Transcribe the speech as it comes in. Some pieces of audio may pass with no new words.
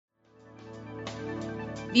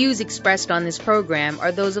Views expressed on this program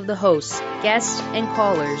are those of the hosts, guests, and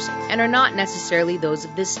callers, and are not necessarily those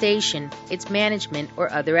of this station, its management, or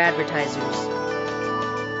other advertisers.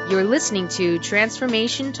 You're listening to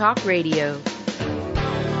Transformation Talk Radio.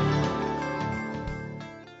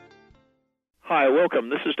 Hi, welcome.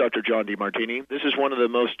 This is Dr. John DeMartini. This is one of the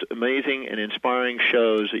most amazing and inspiring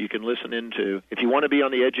shows that you can listen into. If you want to be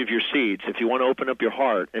on the edge of your seats, if you want to open up your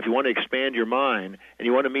heart, if you want to expand your mind, and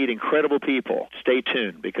you want to meet incredible people, stay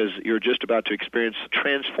tuned because you're just about to experience a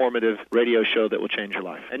transformative radio show that will change your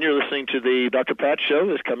life. And you're listening to the Dr. Pat Show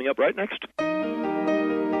that's coming up right next.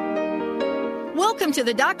 Welcome to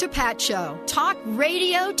the Dr. Pat Show. Talk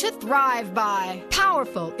radio to thrive by.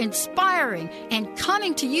 Powerful, inspiring, and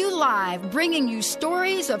coming to you live, bringing you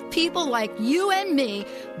stories of people like you and me,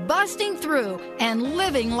 busting through and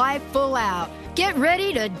living life full out. Get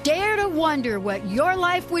ready to dare to wonder what your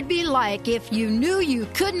life would be like if you knew you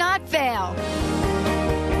could not fail.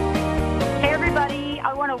 Hey, everybody.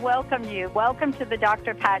 I want to welcome you. Welcome to the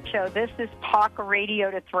Dr. Pat Show. This is Talk Radio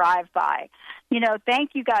to Thrive By. You know,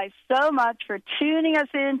 thank you guys so much for tuning us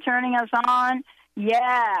in, turning us on.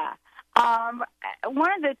 Yeah.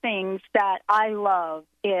 One of the things that I love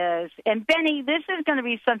is, and Benny, this is going to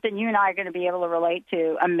be something you and I are going to be able to relate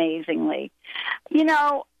to amazingly. You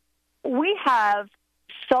know, we have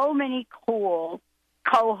so many cool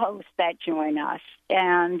co-hosts that join us.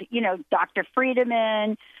 And, you know, Dr.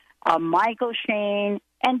 Friedemann, Michael Shane,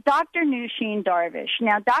 and Dr. Nushin Darvish.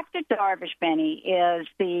 Now, Dr. Darvish, Benny, is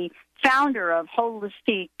the founder of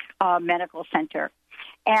Holistic Medical Center.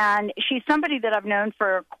 And she's somebody that I've known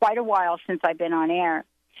for quite a while since I've been on air.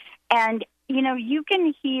 And, you know, you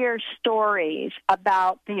can hear stories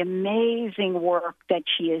about the amazing work that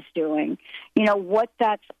she is doing, you know, what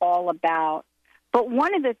that's all about. But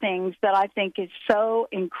one of the things that I think is so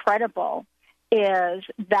incredible is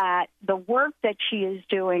that the work that she is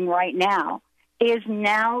doing right now is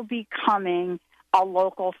now becoming a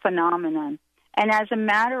local phenomenon. And as a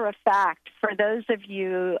matter of fact, for those of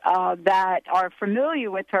you that are familiar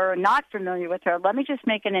with her or not familiar with her, let me just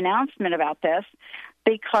make an announcement about this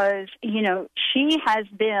because, you know, she has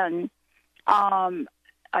been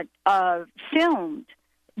filmed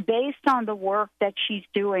based on the work that she's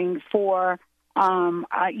doing for,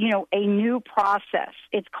 you know, a new process.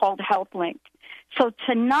 It's called HealthLink. So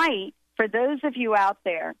tonight, for those of you out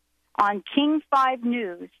there on King 5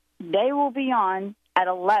 News, they will be on at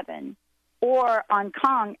 11 or on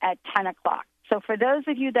Kong at 10 o'clock. So for those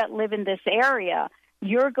of you that live in this area,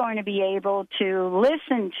 you're going to be able to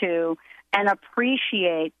listen to and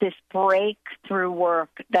appreciate this breakthrough work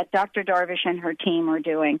that Dr. Darvish and her team are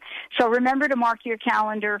doing. So remember to mark your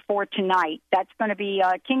calendar for tonight. That's going to be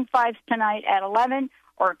King 5's tonight at 11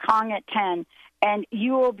 or Kong at 10, and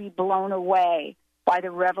you will be blown away by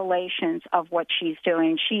the revelations of what she's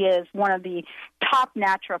doing. She is one of the top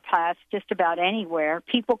naturopaths just about anywhere.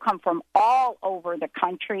 People come from all over the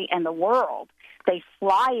country and the world. They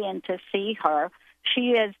fly in to see her.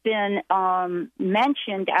 She has been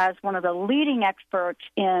mentioned as one of the leading experts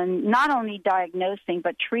in not only diagnosing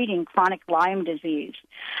but treating chronic Lyme disease.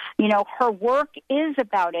 You know, her work is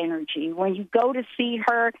about energy. When you go to see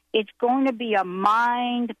her, it's going to be a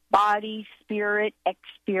mind, body, spirit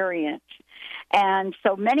experience. And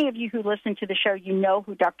so many of you who listen to the show, you know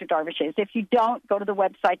who Dr. Darvish is. If you don't, go to the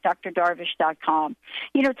website, drdarvish.com.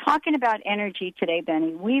 You know, talking about energy today,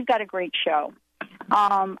 Benny, we've got a great show.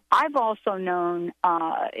 I've also known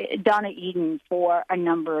Donna Eden for a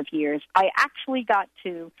number of years. I actually got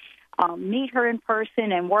to meet her in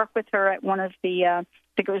person and work with her at one of the, I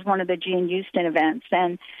think it was one of the Gene Houston events.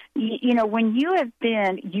 And, you know, when you have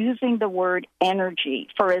been using the word energy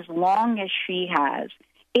for as long as she has,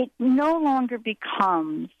 it no longer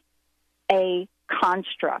becomes a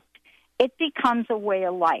construct. It becomes a way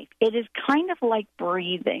of life. It is kind of like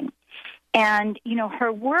breathing. And, you know, her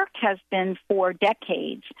work has been for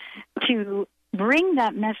decades to bring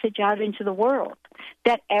that message out into the world,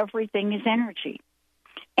 that everything is energy.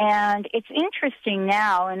 And it's interesting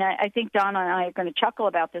now, and I think Donna and I are going to chuckle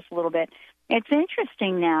about this a little bit. It's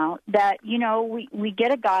interesting now that, you know, we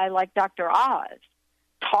get a guy like Dr. Oz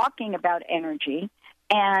talking about energy,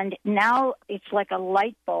 and now it's like a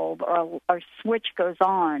light bulb or a switch goes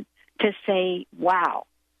on to say, wow,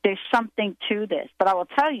 there's something to this. But I will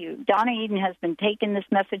tell you, Donna Eden has been taking this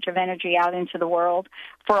message of energy out into the world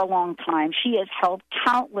for a long time. She has helped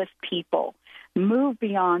countless people move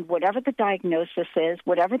beyond whatever the diagnosis is,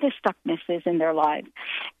 whatever the stuckness is in their life,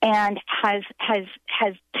 and has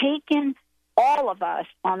taken all of us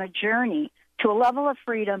on a journey to a level of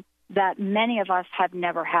freedom that many of us have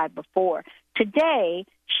never had before. Today,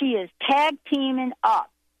 she is tag teaming up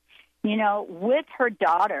with her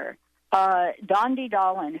daughter, Dondi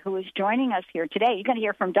Dahlin, who is joining us here today. You're going to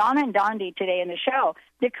hear from Donna and Dondi today in the show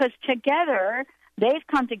because together they've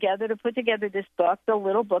come together to put together this book, The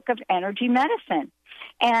Little Book of Energy Medicine.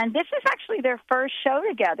 And this is actually their first show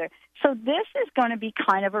together. So this is going to be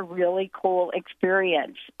kind of a really cool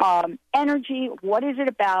experience. Energy, what is it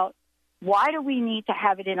about? Why do we need to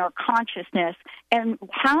have it in our consciousness? And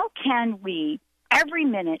how can we, every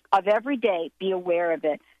minute of every day, be aware of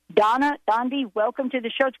it? Donna, Dondi, welcome to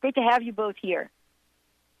the show. It's great to have you both here.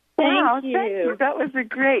 Thank you. That was a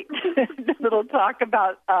great little talk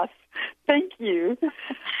about us. Thank you.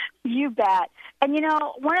 You bet. And,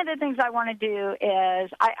 one of the things I want to do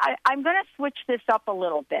is I'm going to switch this up a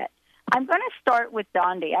little bit. I'm going to start with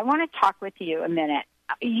Dondi. I want to talk with you a minute.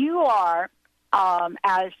 You are,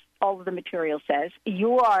 as all of the material says,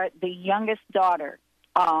 you are the youngest daughter.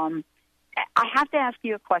 I have to ask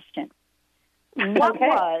you a question. What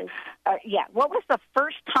was the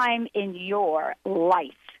first time in your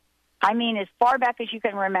life, I mean as far back as you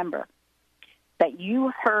can remember, that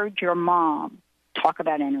you heard your mom talk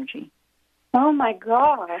about energy? Oh my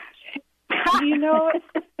gosh.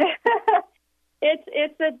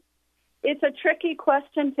 It's a tricky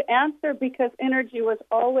question to answer because energy was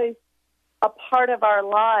always a part of our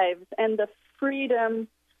lives, and the freedom,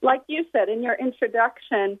 like you said in your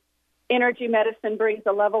introduction, energy medicine brings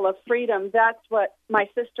a level of freedom. That's what my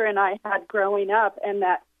sister and I had growing up, and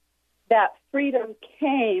that freedom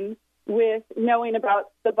came with knowing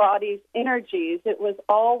about the body's energies. It was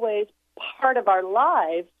always part of our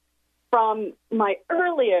lives from my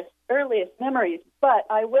earliest memories. But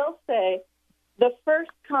I will say the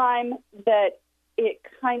first time that it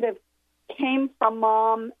kind of came from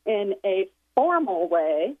Mom in a formal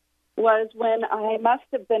way was when I must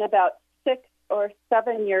have been about 6 or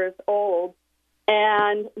 7 years old,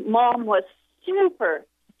 and Mom was super,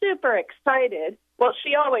 super excited. Well,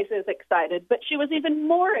 she always is excited, but she was even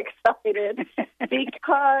more excited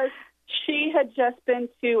because she had just been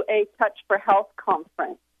to a Touch for Health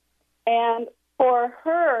conference. And for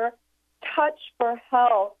her, Touch for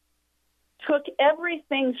Health took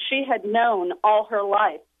everything she had known all her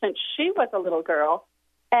life since she was a little girl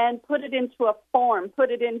and put it into a form, put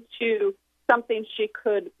it into something she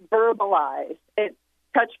could verbalize.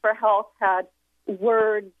 Touch for Health had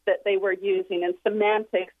words that they were using and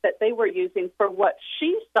semantics that they were using for what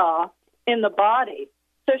she saw in the body.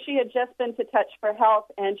 So she had just been to Touch for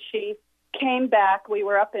Health, and she came back. We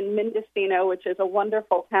were up in Mendocino, which is a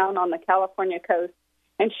wonderful town on the California coast,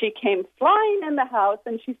 and she came flying in the house,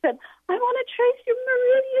 and she said, I want to trace your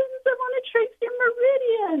meridians. I want to trace your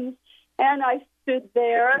meridians. And I stood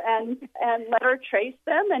there and let her trace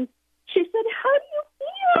them, and she said, how do you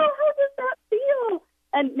feel? How does that feel?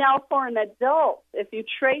 And now for an adult, if you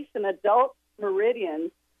trace an adult's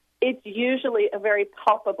meridians, it's usually a very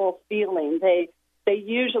palpable feeling. They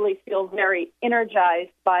usually feel very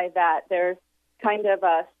energized by that. There's kind of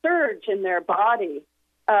a surge in their body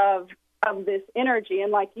of this energy,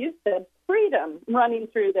 and like you said, freedom running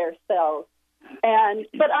through their cells.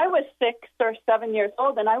 But I was 6 or 7 years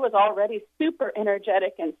old, and I was already super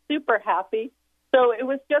energetic and super happy. So it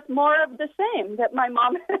was just more of the same that my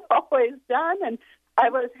mom had always done, and I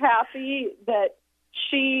was happy that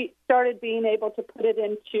she started being able to put it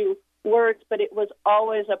into words, but it was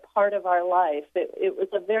always a part of our life. It was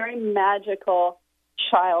a very magical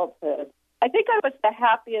childhood. I think I was the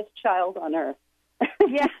happiest child on earth.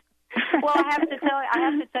 Yeah. Well, I have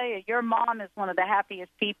to tell you, your mom is one of the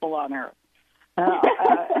happiest people on earth.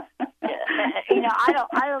 I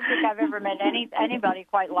don't think I've ever met anybody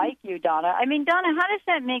quite like you, Donna. I mean, Donna, how does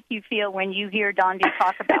that make you feel when you hear Dondi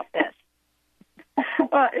talk about this?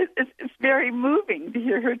 Well, it's very moving to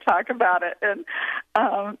hear her talk about it, and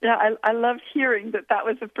I love hearing that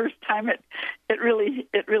was the first time it really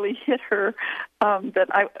hit her. That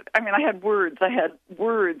I had words.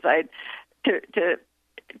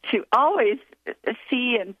 To always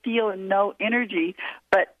see and feel and know energy,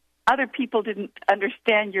 but other people didn't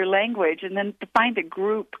understand your language, and then to find a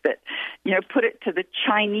group that, put it to the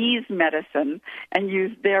Chinese medicine and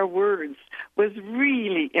use their words was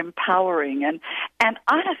really empowering. And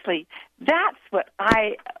honestly, that's what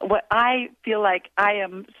I feel like I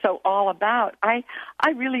am so all about. I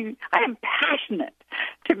am passionate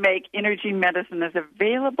to make energy medicine as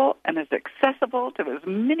available and as accessible to as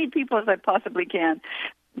many people as I possibly can,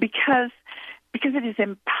 because it is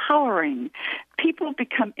empowering. People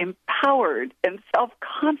become empowered and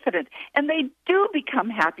self-confident, and they do become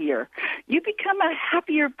happier. You become a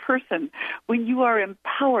happier person when you are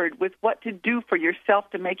empowered with what to do for yourself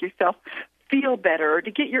to make yourself feel better, or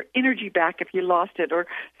to get your energy back if you lost it, or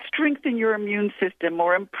strengthen your immune system,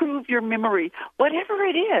 or improve your memory, whatever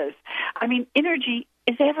it is. I mean, energy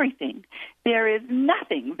is everything. There is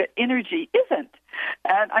nothing that energy isn't.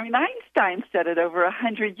 And I mean, Einstein said it over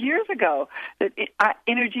 100 years ago, that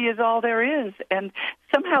energy is all there is. And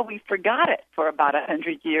somehow we forgot it for about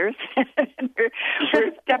 100 years. And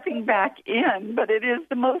we're stepping back in, but it is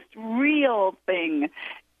the most real thing.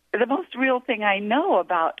 The most real thing I know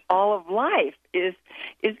about all of life is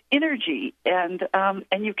energy, and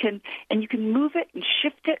you can move it and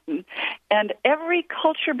shift it, and every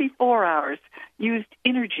culture before ours used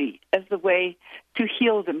energy as the way to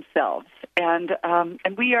heal themselves, and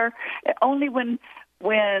we are only when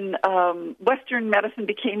Western medicine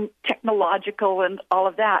became technological and all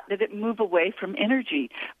of that, did it move away from energy.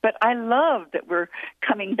 But I love that we're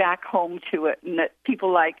coming back home to it, and that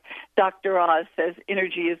people like Dr. Oz says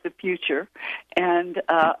energy is the future and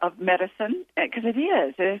of medicine, because it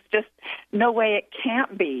is. There's just no way it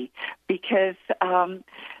can't be, because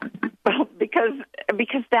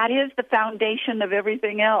that is the foundation of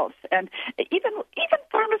everything else. And even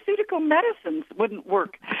pharmaceutical medicines wouldn't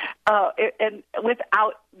work and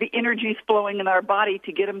without the energies flowing in our body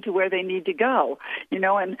to get them to where they need to go,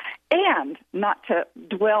 and not to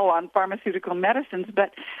dwell on pharmaceutical medicines,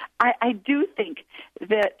 but I do think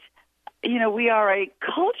that, we are a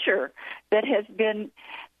culture that has been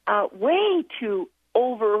way too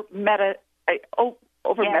over-medicized.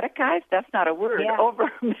 That's not a word. Yeah. Over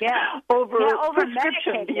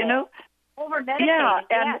prescription,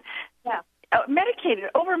 Over-medicated. Medicated,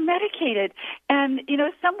 over-medicated. And,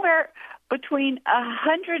 somewhere between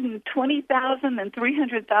 120,000 and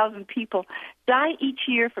 300,000 people die each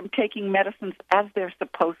year from taking medicines as they're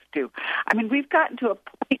supposed to. I mean, we've gotten to a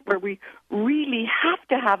point where we really have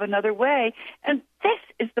to have another way, and this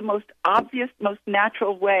is the most obvious, most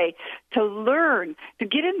natural way to learn, to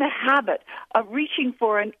get in the habit of reaching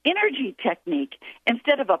for an energy technique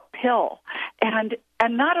instead of a pill. And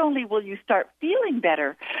not only will you start feeling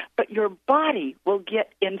better, but your body will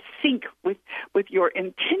get in sync with your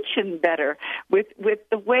intention better, with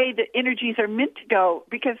the way the energies are meant to go.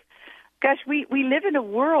 Because, gosh, we live in a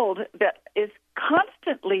world that is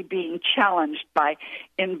constantly being challenged by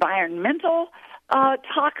environmental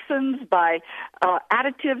toxins, by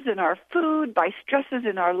additives in our food, by stresses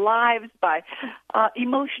in our lives, by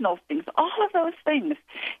emotional things, all of those things.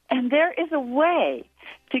 And there is a way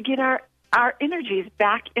to get our energies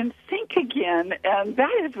back in sync again, and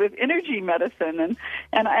that is with energy medicine.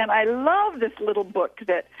 And I love this little book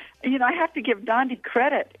that, I have to give Dondi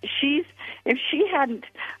credit. If she hadn't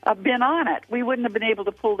been on it, we wouldn't have been able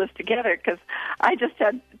to pull this together, because I just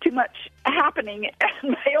had too much happening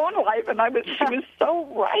in my own life, and she was so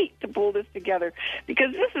right to pull this together,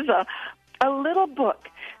 because this is a little book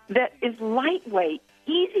that is lightweight,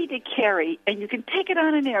 easy to carry, and you can take it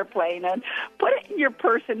on an airplane and put it in your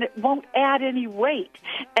purse, and it won't add any weight.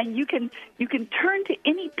 And you can turn to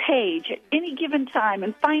any page at any given time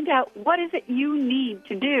and find out what is it you need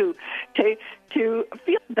to do to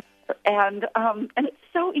feel better. And it's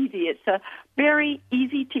so easy. It's a very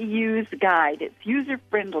easy to use guide. It's user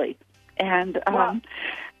friendly, and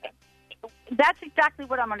that's exactly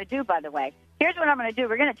what I'm going to do. By the way, here's what I'm going to do.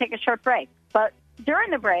 We're going to take a short break, but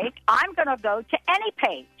during the break, I'm going to go to any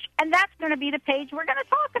page, and that's going to be the page we're going to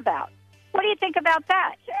talk about. What do you think about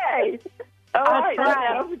that? Yay! Right.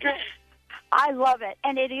 I love it,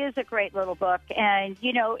 and it is a great little book. And,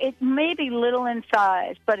 it may be little in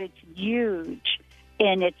size, but it's huge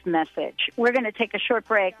in its message. We're going to take a short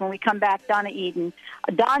break. When we come back, Donna Eden,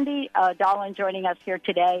 Dondi, Dahlin joining us here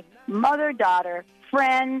today, mother-daughter,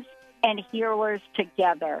 friends, and healers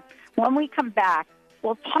together. When we come back,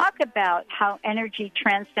 we'll talk about how energy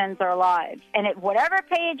transcends our lives. And at whatever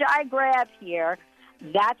page I grab here,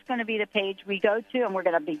 that's going to be the page we go to, and we're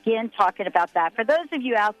going to begin talking about that. For those of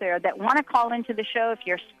you out there that want to call into the show, if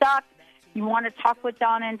you're stuck, you want to talk with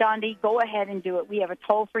Donna and Dondi, go ahead and do it. We have a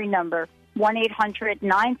toll-free number,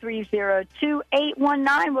 1-800-930-2819.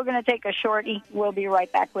 We're going to take a shorty. We'll be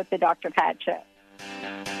right back with the Dr. Pat Show.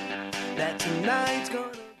 That tonight's gonna...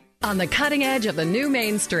 On the cutting edge of the new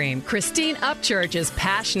mainstream, Christine Upchurch is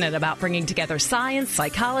passionate about bringing together science,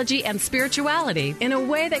 psychology, and spirituality in a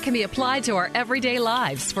way that can be applied to our everyday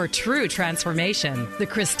lives for true transformation. The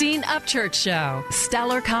Christine Upchurch Show,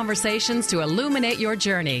 stellar conversations to illuminate your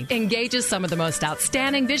journey, engages some of the most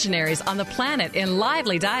outstanding visionaries on the planet in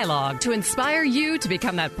lively dialogue to inspire you to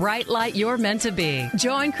become that bright light you're meant to be.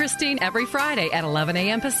 Join Christine every Friday at 11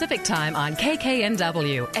 a.m. Pacific Time on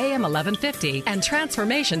KKNW, AM 1150, and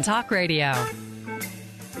Transformation Talk Radio.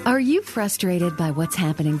 Are you frustrated by what's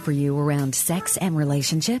happening for you around sex and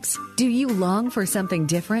relationships? Do you long for something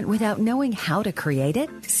different without knowing how to create it?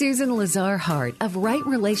 Susan Lazar-Hart of Right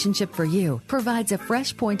Relationship for You provides a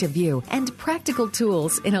fresh point of view and practical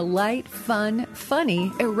tools in a light, fun,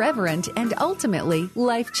 funny, irreverent, and ultimately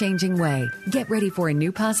life-changing way. Get ready for a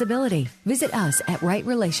new possibility. Visit us at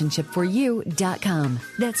rightrelationshipforyou.com.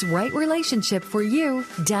 That's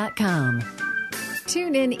rightrelationshipforyou.com.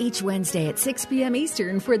 Tune in each Wednesday at 6 p.m.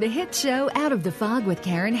 Eastern for the hit show Out of the Fog with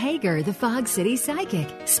Karen Hager, the Fog City Psychic.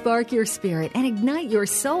 Spark your spirit and ignite your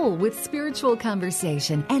soul with spiritual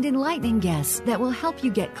conversation and enlightening guests that will help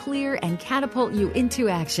you get clear and catapult you into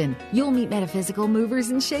action. You'll meet metaphysical movers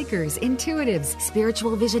and shakers, intuitives,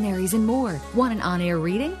 spiritual visionaries, and more. Want an on-air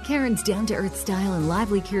reading? Karen's down-to-earth style and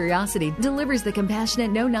lively curiosity delivers the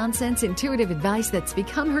compassionate, no-nonsense, intuitive advice that's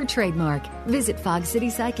become her trademark. Visit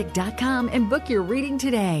fogcitypsychic.com and book your reading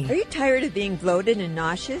today. Are you tired of being bloated and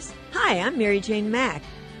nauseous? Hi, I'm Mary Jane Mack.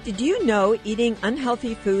 Did you know eating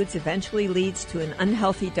unhealthy foods eventually leads to an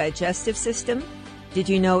unhealthy digestive system? Did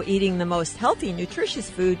you know eating the most healthy,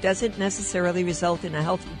 nutritious food doesn't necessarily result in a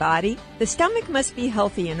healthy body? The stomach must be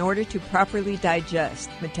healthy in order to properly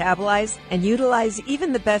digest, metabolize, and utilize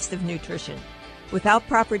even the best of nutrition. Without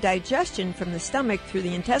proper digestion from the stomach through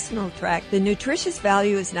the intestinal tract, the nutritious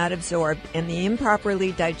value is not absorbed, and the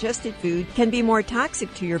improperly digested food can be more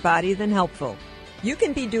toxic to your body than helpful. You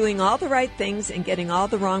can be doing all the right things and getting all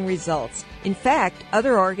the wrong results. In fact,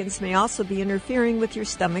 other organs may also be interfering with your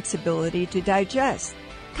stomach's ability to digest.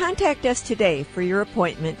 Contact us today for your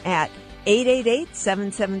appointment at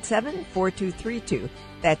 888-777-4232.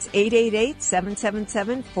 That's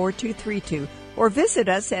 888-777-4232. Or visit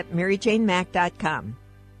us at maryjanemack.com.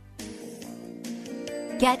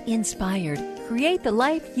 Get inspired. Create the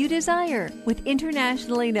life you desire with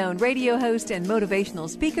internationally known radio host and motivational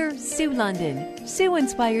speaker Sue London. Sue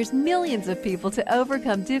inspires millions of people to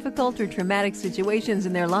overcome difficult or traumatic situations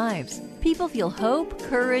in their lives. People feel hope,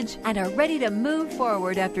 courage, and are ready to move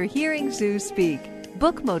forward after hearing Sue speak.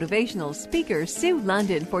 Book motivational speaker Sue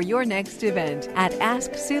London for your next event at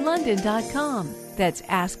AskSueLondon.com. That's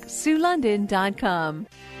AskSueLondon.com.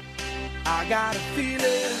 I got a feeling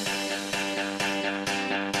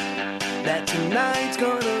that tonight's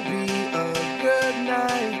gonna be a good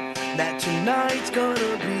night. That tonight's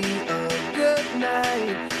gonna be a good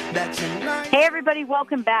night. That tonight. Hey, everybody,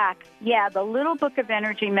 welcome back. Yeah, the Little Book of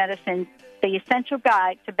Energy Medicine, the essential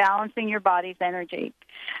guide to balancing your body's energy.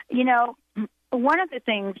 You know, one of the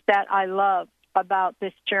things that I love about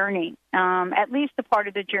this journey, at least the part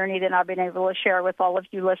of the journey that I've been able to share with all of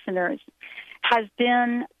you listeners, has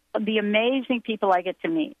been the amazing people I get to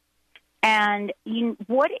meet. And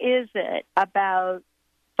what is it about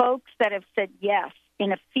folks that have said yes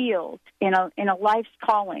in a field, in a life's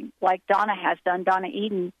calling, like Donna has done, Donna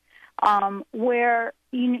Eden, where,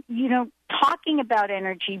 you know, talking about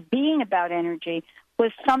energy, being about energy,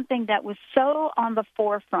 was something that was so on the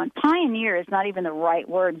forefront. Pioneer is not even the right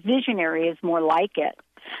word. Visionary is more like it.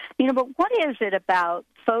 You know, but what is it about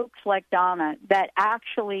folks like Donna that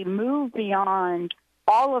actually move beyond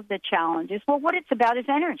all of the challenges? Well, what it's about is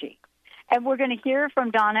energy. And we're going to hear from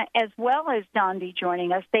Donna as well as Dondi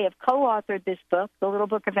joining us. They have co-authored this book, The Little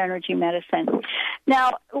Book of Energy Medicine.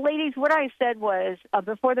 Now, ladies, what I said was,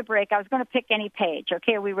 before the break, I was going to pick any page.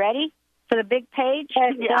 Okay, are we ready for the big page?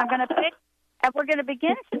 Yeah. I'm going to pick. And we're going to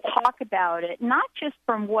begin to talk about it, not just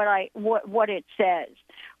from what it says,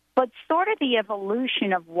 but sort of the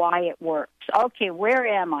evolution of why it works. Okay, where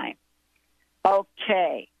am I?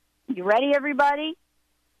 Okay. You ready, everybody?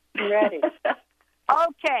 Ready.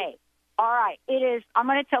 Okay. All right. It is, I'm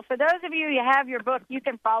going to tell, for those of you who have your book, you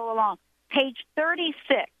can follow along. Page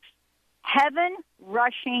 36, Heaven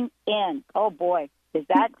Rushing In. Oh, boy. Did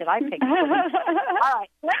I pick it? All right.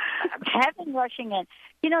 Heaven Rushing In.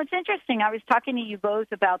 You know, it's interesting. I was talking to you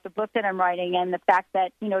both about the book that I'm writing and the fact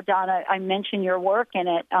that, you know, Donna, I mentioned your work in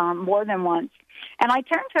it more than once. And I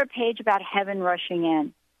turned to a page about heaven rushing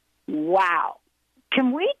in. Wow.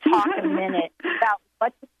 Can we talk a minute about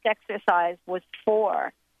what this exercise was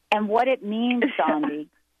for and what it means, Dondi?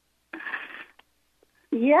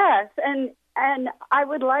 Yes, and I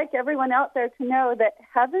would like everyone out there to know that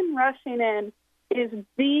heaven rushing in is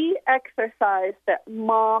the exercise that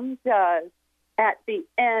Mom does at the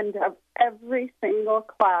end of every single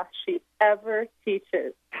class she ever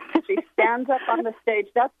teaches. She stands up on the stage.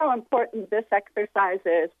 That's how important this exercise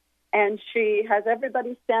is. And she has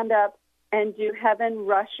everybody stand up and do heaven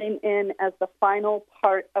rushing in as the final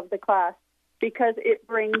part of the class, because it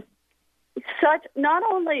brings such, not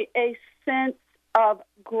only a sense of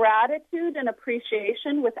gratitude and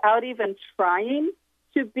appreciation without even trying.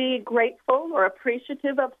 to be grateful or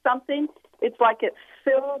appreciative of something. It's like it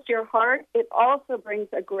fills your heart. It also brings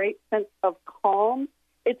a great sense of calm.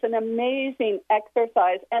 It's an amazing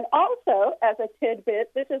exercise. And also, as a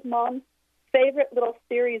tidbit, this is Mom's favorite little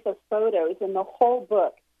series of photos in the whole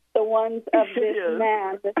book, the ones of this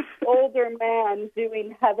man, this older man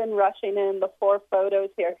doing heaven rushing in, the 4 photos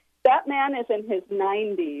here. That man is in his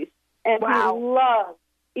 90s, and he loves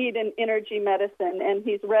eating energy medicine, and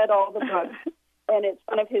he's read all the books, and it's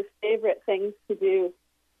one of his favorite things to do.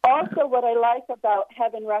 Also, what I like about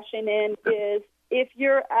heaven rushing in is if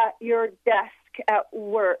you're at your desk at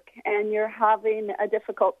work and you're having a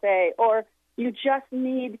difficult day, or you just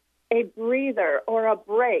need a breather or a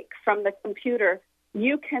break from the computer,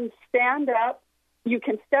 you can stand up, you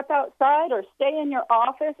can step outside or stay in your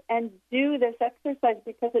office and do this exercise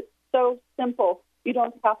because it's so simple. You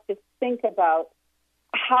don't have to think about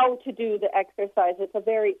how to do the exercise. It's a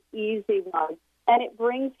very easy one. And it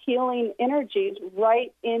brings healing energies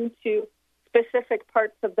right into specific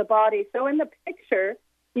parts of the body. So in the picture,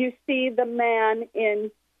 you see the man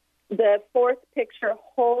in the 4th picture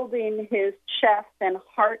holding his chest and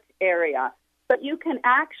heart area. But you can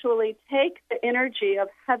actually take the energy of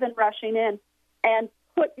heaven rushing in and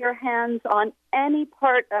put your hands on any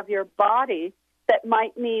part of your body that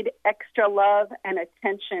might need extra love and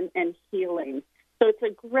attention and healing. So it's a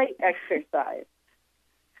great exercise.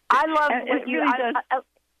 I love what you.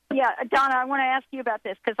 Yeah, Donna, I want to ask you about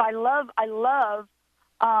this because I love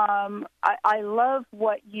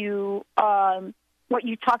what you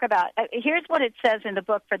talk about. Here's what it says in the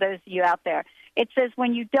book for those of you out there. It says,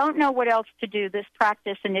 when you don't know what else to do, this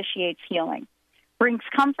practice initiates healing, brings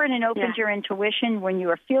comfort and opens your intuition when you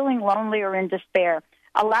are feeling lonely or in despair,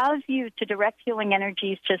 allows you to direct healing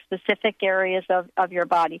energies to specific areas of your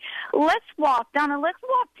body. Let's walk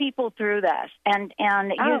people through this and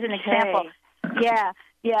use an example. Yeah.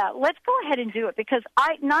 Let's go ahead and do it because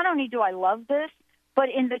not only do I love this, but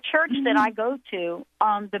in the church that I go to,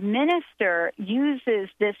 the minister uses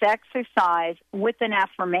this exercise with an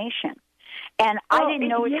affirmation. And I didn't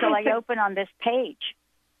know it until I opened on this page.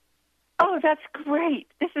 Oh, that's great.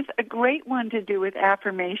 This is a great one to do with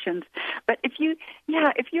affirmations. But if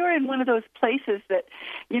you're in one of those places that,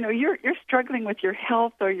 you're struggling with your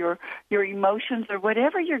health or your emotions or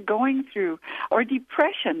whatever you're going through, or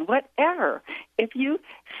depression, whatever, if you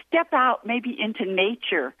step out maybe into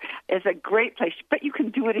nature is a great place. But you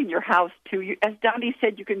can do it in your house too. As Dondi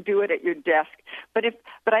said, you can do it at your desk. But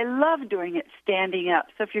I love doing it standing up.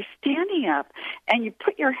 So if you're standing up and you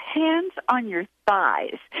put your hands on your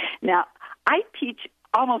thighs. Now, I teach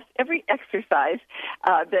almost every exercise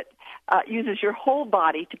that uses your whole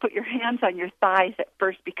body to put your hands on your thighs at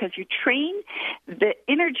first because you train the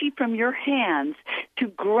energy from your hands to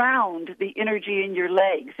ground the energy in your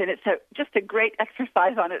legs. And it's just a great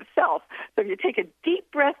exercise on itself. So you take a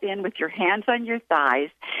deep breath in with your hands on your thighs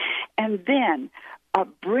and then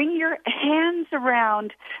bring your hands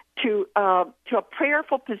around to a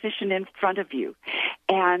prayerful position in front of you,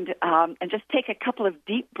 and just take a couple of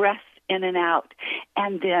deep breaths in and out,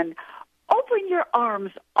 and then open your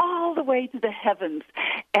arms all the way to the heavens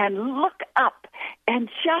and look up and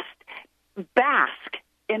just bask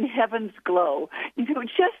in heaven's glow.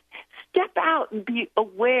 Just step out and be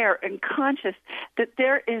aware and conscious that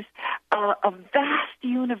there is a vast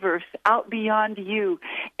universe out beyond you,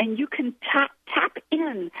 and you can tap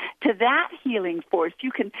in to that healing force.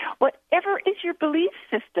 You can, whatever is your belief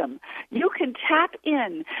system, you can tap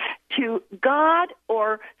in to God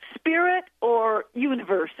or spirit or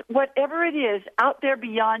universe, whatever it is out there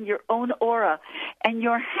beyond your own aura, and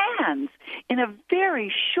your hands in a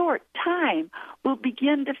very short time will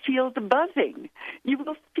begin to feel the buzzing. You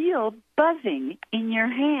will feel buzzing in your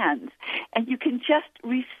hands, and you can just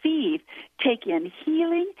receive, take in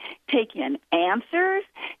healing, take in answers,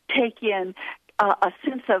 take in a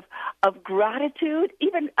sense of gratitude,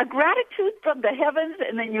 even a gratitude from the heavens,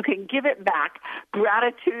 and then you can give it back,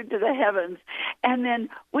 gratitude to the heavens. And then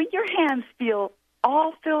when your hands feel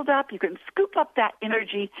all filled up, you can scoop up that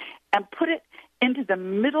energy and put it into the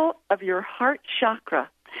middle of your heart chakra.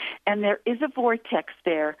 And there is a vortex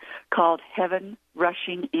there called heaven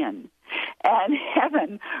rushing in. And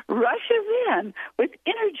heaven rushes in with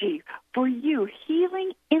energy for you,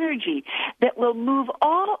 healing energy that will move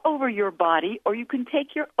all over your body, or you can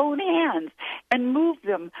take your own hands and move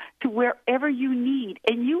them to wherever you need,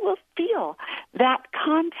 and you will feel that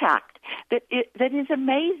contact, that is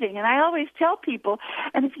amazing. And I always tell people,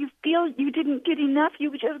 and if you feel you didn't get enough, you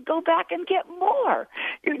just go back and get more.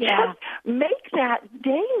 You just make that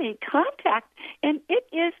daily contact, and it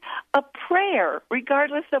is a prayer,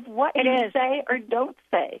 regardless of what you say or don't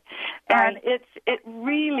say. And it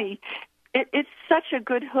really... It's such a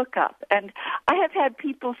good hookup. And I have had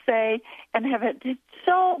people say, and have had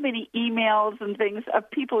so many emails and things of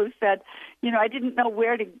people who said, I didn't know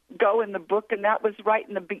where to go in the book, and that was right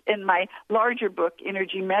in my larger book,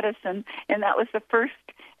 Energy Medicine, and that was the first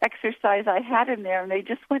exercise I had in there, and they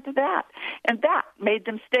just went to that. And that made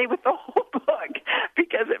them stay with the whole book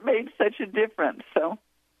because it made such a difference. So.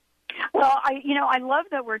 Well, I love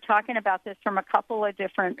that we're talking about this from a couple of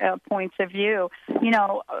different points of view.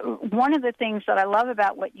 One of the things that I love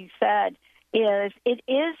about what you said is it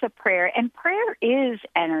is a prayer, and prayer is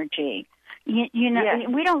energy.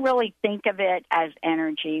 We don't really think of it as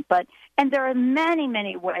energy, and there are many,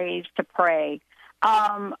 many ways to pray.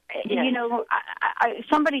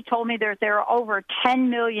 Somebody told me there are over 10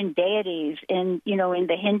 million deities in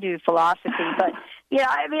the Hindu philosophy, but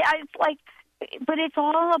it's like. But it's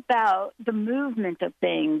all about the movement of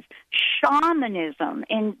things, shamanism,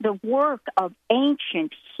 and the work of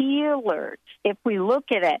ancient healers, if we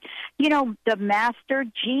look at it. The Master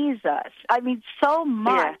Jesus. So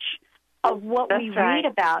much of what we read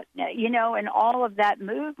about, and all of that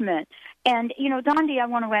movement. And, Dondi, I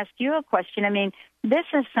want to ask you a question. This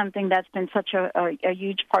is something that's been such a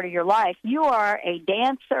huge part of your life. You are a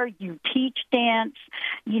dancer. You teach dance.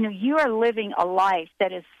 You are living a life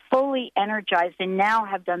that is fully energized, and now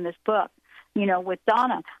have done this book, with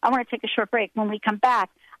Donna. I want to take a short break. When we come back,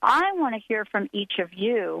 I want to hear from each of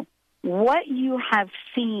you what you have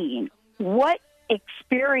seen, what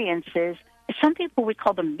experiences, some people would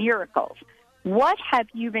call them miracles. What have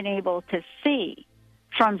you been able to see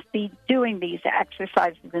from doing these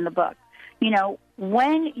exercises in the book?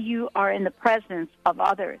 When you are in the presence of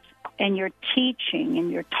others and you're teaching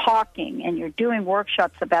and you're talking and you're doing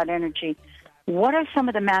workshops about energy, what are some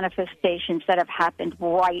of the manifestations that have happened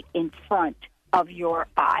right in front of your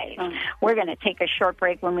eyes? We're going to take a short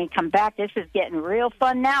break. When we come back, this is getting real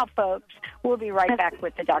fun now, folks. We'll be right back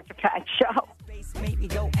with the Dr. Pat Show.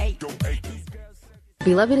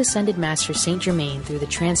 Beloved Ascended Master Saint Germain, through the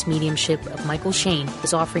trance mediumship of Michael Shane,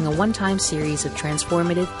 is offering a one-time series of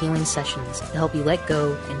transformative healing sessions to help you let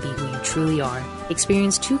go and be who you truly are.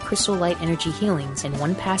 Experience 2 crystal light energy healings and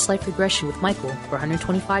 1 past life regression with Michael for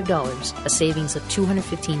 $125, a savings of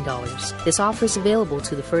 $215. This offer is available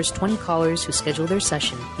to the first 20 callers who schedule their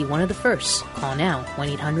session. Be one of the first. Call now,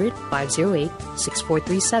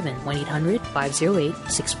 1-800-508-6437,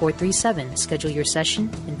 1-800-508-6437. Schedule your session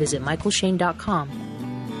and visit michaelshane.com.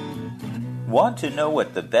 Want to know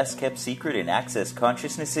what the best-kept secret in Access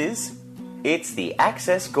Consciousness is? It's the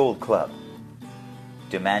Access Gold Club.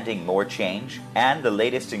 Demanding more change and the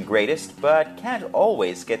latest and greatest, but can't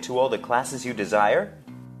always get to all the classes you desire?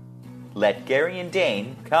 Let Gary and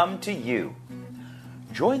Dane come to you.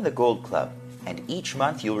 Join the Gold Club, and each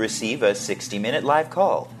month you'll receive a 60-minute live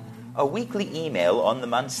call, a weekly email on the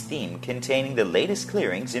month's theme containing the latest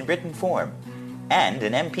clearings in written form, and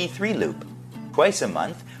an MP3 loop. Twice a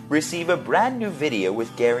month, receive a brand new video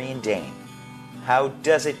with Gary and Dane. How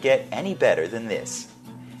does it get any better than this?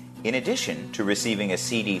 In addition to receiving a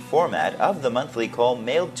CD format of the monthly call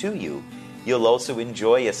mailed to you, you'll also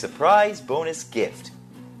enjoy a surprise bonus gift.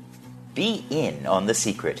 Be in on the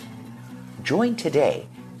secret. Join today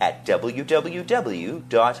at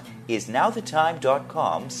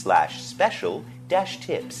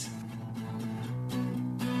www.isnowthetime.com/special-tips.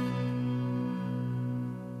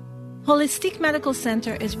 Holistic Medical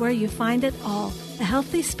Center is where you find it all. A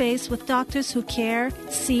healthy space with doctors who care,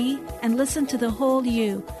 see, and listen to the whole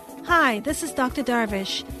you. Hi, this is Dr.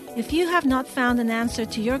 Darvish. If you have not found an answer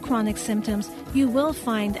to your chronic symptoms, you will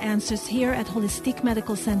find answers here at Holistic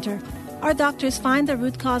Medical Center. Our doctors find the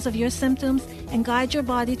root cause of your symptoms and guide your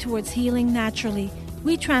body towards healing naturally.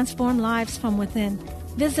 We transform lives from within.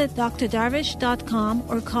 Visit drdarvish.com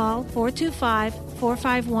or call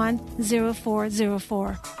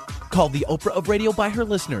 425-451-0404. Called the Oprah of Radio by her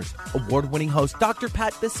listeners, award-winning host Dr.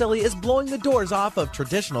 Pat Baccili is blowing the doors off of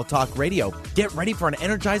traditional talk radio. Get ready for an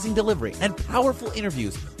energizing delivery and powerful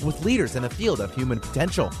interviews with leaders in the field of human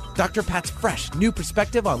potential. Dr. Pat's fresh, new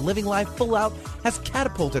perspective on living life full out has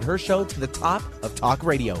catapulted her show to the top of talk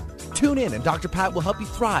radio. Tune in and Dr. Pat will help you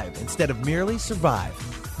thrive instead of merely survive.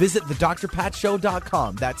 Visit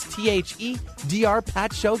thedrpatshow.com. That's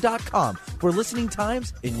THEDRPatshow.com for listening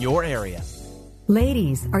times in your area.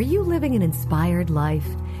 Ladies, are you living an inspired life?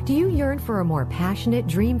 Do you yearn for a more passionate,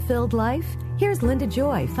 dream-filled life? Here's Linda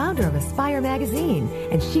Joy, founder of Aspire Magazine,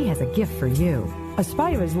 and she has a gift for you.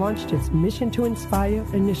 Aspire has launched its Mission to Inspire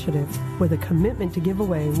initiative with a commitment to give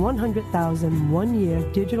away 100,000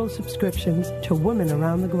 one-year digital subscriptions to women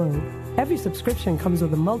around the globe. Every subscription comes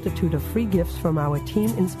with a multitude of free gifts from our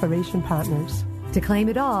Team Inspiration partners. To claim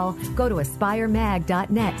it all, go to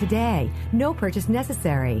aspiremag.net today. No purchase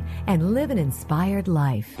necessary. And live an inspired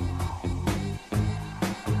life.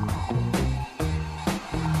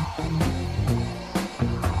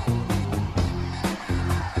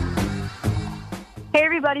 Hey,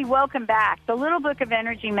 everybody, welcome back. The Little Book of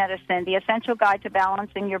Energy Medicine, the essential guide to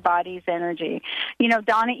balancing your body's energy. You know,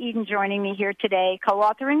 Donna Eden joining me here today,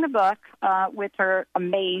 co-authoring the book with her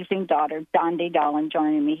amazing daughter, Dondi, Dahlin,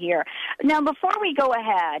 joining me here. Now, before we go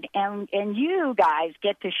ahead and you guys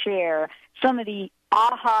get to share some of the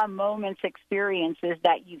aha moments experiences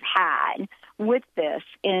that you've had with this,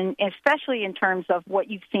 especially in terms of what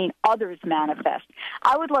you've seen others manifest,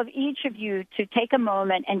 I would love each of you to take a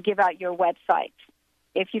moment and give out your websites,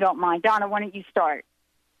 if you don't mind. Donna, why don't you start?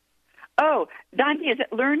 Oh, Dondi, is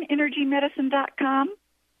it learnenergymedicine.com?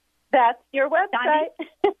 That's your website.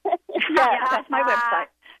 Yeah, that's my website.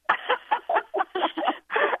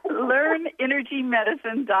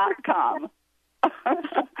 learnenergymedicine.com.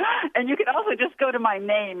 And you can also just go to my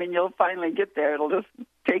name and you'll finally get there. It'll just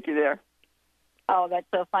take you there. Oh, that's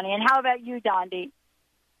so funny. And how about you, Dondi?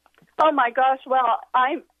 Oh, my gosh. Well,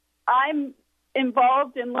 I'm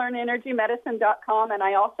involved in learnenergymedicine.com, and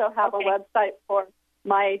I also have a website for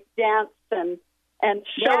my dance and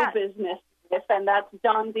show business, and that's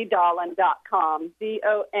dondidahlin.com,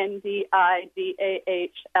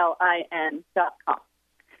 DONDIDAHLIN.com.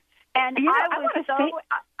 And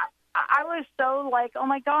I was so like, oh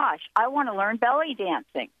my gosh, I want to learn belly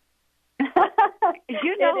dancing.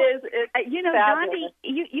 Dondi,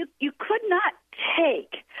 you could not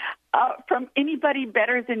take from anybody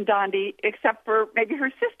better than Dondi, except for maybe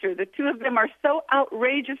her sister. The two of them are so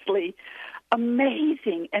outrageously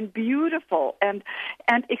amazing and beautiful and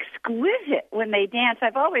exquisite when they dance.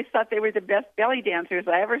 I've always thought they were the best belly dancers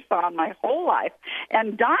I ever saw in my whole life.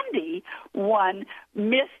 And Dondi won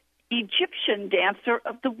Miss Egyptian Dancer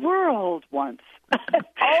of the World once.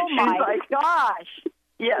 Oh, my gosh.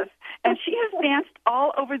 Yes, and she has danced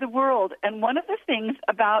all over the world. And one of the things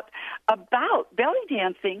about belly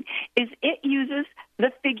dancing is it uses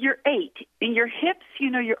the figure eight. In your hips,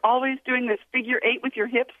 you're always doing this figure eight with your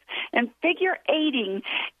hips. And figure eighting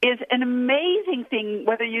is an amazing thing,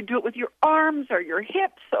 whether you do it with your arms or your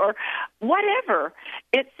hips or whatever.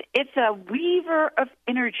 It's a weaver of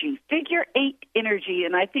energy, figure eight energy.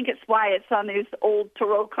 And I think it's why it's on these old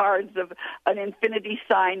tarot cards of an infinity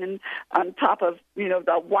sign and on top of,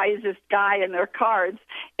 the wisest guy in their cards,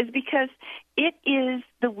 is because it is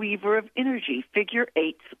the weaver of energy. Figure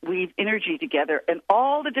eights weave energy together and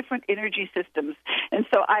all the different energy systems. And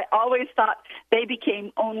so I always thought they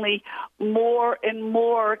became only more and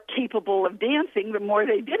more capable of dancing the more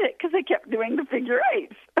they did it, because they kept doing the figure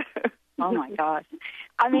eights. Oh, my gosh.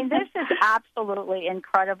 I mean, this is absolutely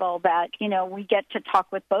incredible that, we get to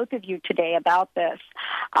talk with both of you today about this.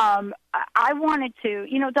 I wanted to,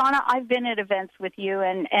 Donna, I've been at events with you,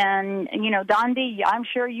 and Dondi, I'm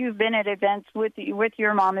sure you've been at events with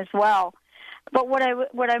your mom as well. But what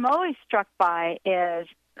I'm always struck by is,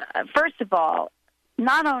 first of all,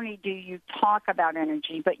 not only do you talk about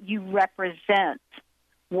energy, but you represent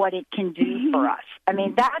what it can do for us. I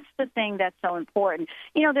mean, that's the thing that's so important.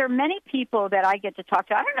 There are many people that I get to talk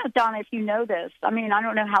to. I don't know, Donna, if you know this. I mean, I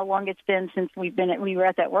don't know how long it's been since we were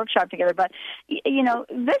at that workshop together, but,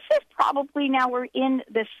 this is probably now we're in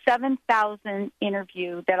the 7,000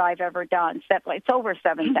 interview that I've ever done. It's over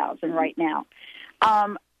 7,000 right now.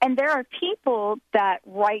 And there are people that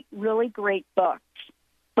write really great books,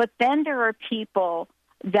 but then there are people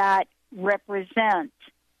that represent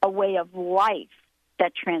a way of life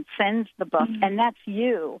that transcends the book, and that's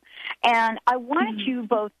you. And I wanted you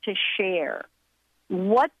both to share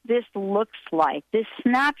what this looks like, this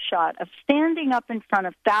snapshot of standing up in front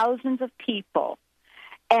of thousands of people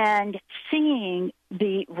and seeing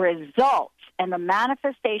the results and the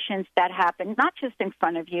manifestations that happen, not just in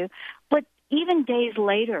front of you, but even days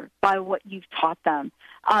later by what you've taught them.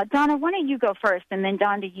 Donna, why don't you go first, and then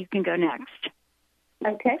Dondi, you can go next.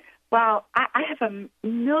 Okay. Well, I have a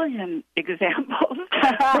million examples.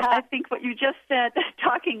 I think what you just said,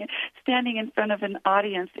 standing in front of an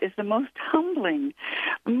audience, is the most humbling,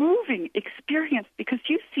 moving experience, because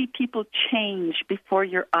you see people change before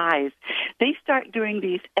your eyes. They start doing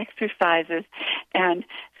these exercises, and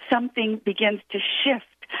something begins to shift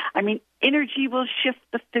I mean, energy will shift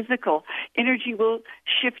the physical. Energy will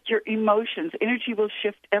shift your emotions. Energy will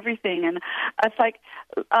shift everything. And it's like,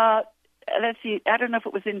 let's see, I don't know if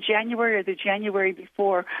it was in January or the January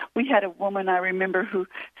before, we had a woman, I remember, who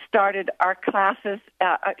started our classes.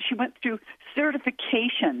 She went through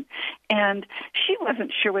certification, and she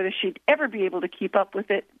wasn't sure whether she'd ever be able to keep up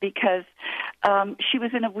with it because she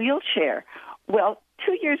was in a wheelchair. Well,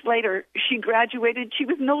 2 years later, she graduated. She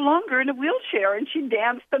was no longer in a wheelchair, and she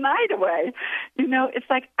danced the night away. You know, it's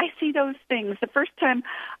like I see those things. The first time,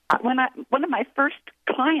 one of my first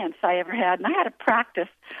clients I ever had, and I had a practice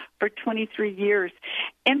for 23 years.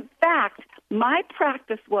 In fact, my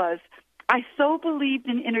practice was I so believed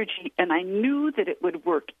in energy, and I knew that it would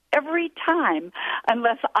work every time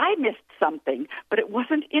unless I missed something. But it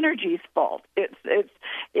wasn't energy's fault. It's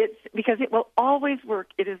because it will always work.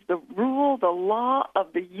 It is the rule, the law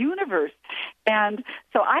of the universe. And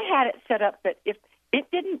so I had it set up that if it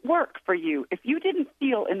didn't work for you, if you didn't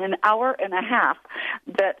feel in an hour and a half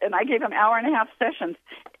that, and I gave them hour-and-a-half sessions,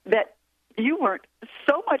 that you weren't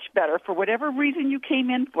so much better for whatever reason you came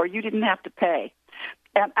in for, you didn't have to pay.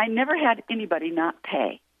 And I never had anybody not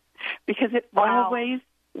pay because it always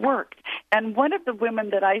worked. And one of the women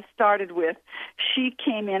that I started with, she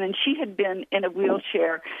came in and she had been in a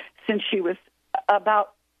wheelchair since she was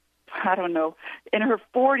about, I don't know, in her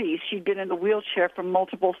 40s. She'd been in a wheelchair from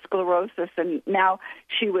multiple sclerosis, and now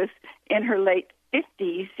she was in her late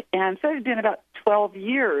 50s, and so it had been about 12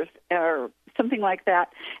 years or something like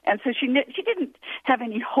that. And so she didn't have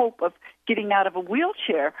any hope of getting out of a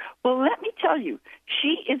wheelchair. Well, let me tell you,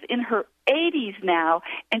 she is in her 80s now,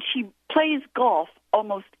 and she plays golf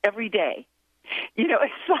almost every day. You know,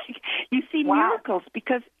 it's like you see miracles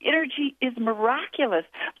because energy is miraculous,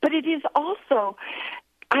 but it is also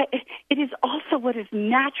what is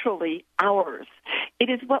naturally ours. It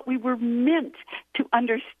is what we were meant to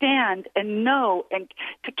understand and know and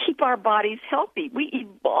to keep our bodies healthy. We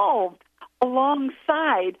evolved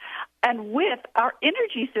alongside and with our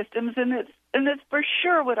energy systems, and it's for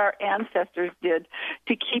sure what our ancestors did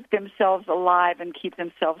to keep themselves alive and keep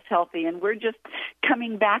themselves healthy, and we're just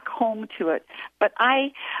coming back home to it. But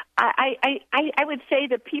I would say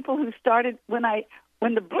the people who started when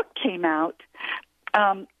the book came out,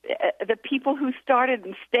 the people who started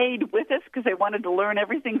and stayed with us because they wanted to learn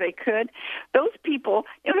everything they could, those people,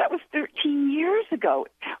 you know, that was 13 years ago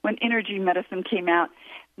when energy medicine came out.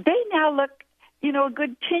 They now look, you know, a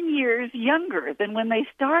good 10 years younger than when they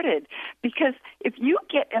started, because if you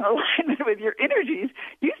get in alignment with your energies,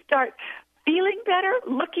 you start feeling better,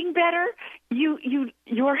 looking better,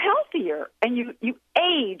 you're healthier, and you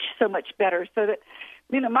age so much better. So that,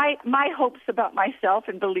 you know, my hopes about myself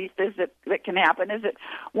and belief is that can happen is that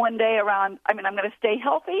one day around, I'm going to stay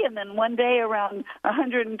healthy, and then one day around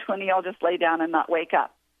 120, I'll just lay down and not wake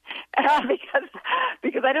up.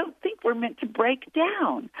 Because I don't think we're meant to break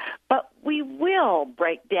down. But we will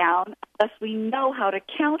break down unless we know how to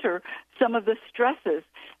counter some of the stresses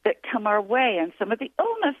that come our way and some of the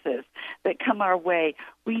illnesses that come our way.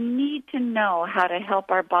 We need to know how to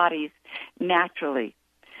help our bodies naturally.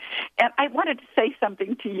 And I wanted to say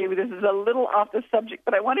something to you. This is a little off the subject,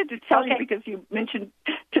 but I wanted to tell you because you mentioned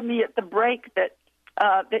to me at the break that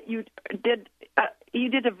you did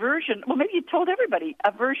a version. Well, maybe you told everybody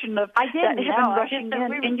a version of that Heaven Rushing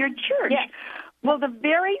in your church. Yes. Well,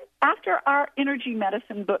 after our energy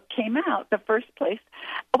medicine book came out, the first place,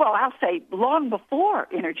 well, I'll say long before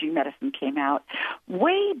energy medicine came out,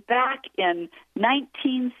 way back in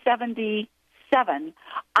 1977,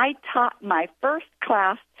 I taught my first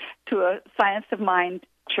class to a Science of Mind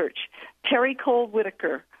church. Terry Cole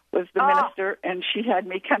Whitaker was the minister, and she had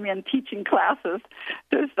me come in teaching classes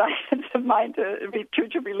to Science of Mind, to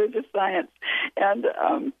Church of Religious Science. And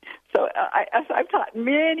so I've taught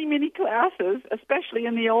many, many classes, especially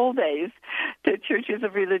in the old days, to Churches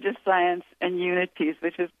of Religious Science and Unities,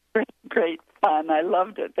 which is great fun. I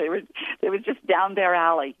loved it. They were just down their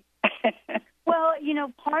alley. Well, you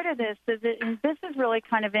know, part of this is and this is really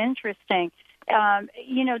kind of interesting.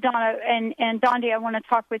 You know, Donna and Dondi, I want to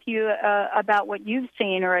talk with you about what you've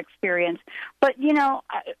seen or experienced. But you know,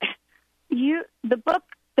 the book,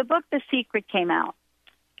 The Secret, came out,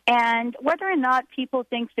 and whether or not people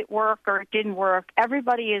think it worked or it didn't work,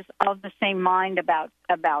 everybody is of the same mind about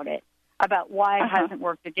it, about why it hasn't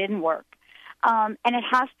worked, it didn't work, and it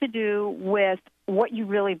has to do with what you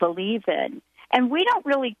really believe in. And we don't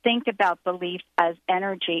really think about belief as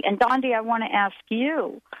energy. And Dondi, I want to ask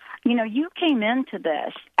you. You know, you came into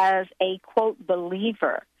this as a, quote,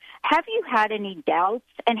 believer. Have you had any doubts,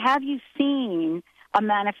 and have you seen a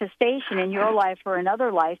manifestation in your life or another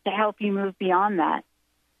life to help you move beyond that?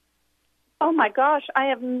 Oh my gosh, I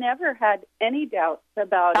have never had any doubts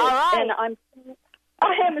about it. Right. And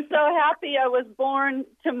I am so happy I was born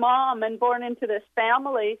to mom and born into this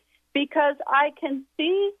family, because I can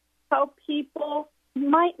see how people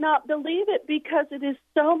might not believe it, because it is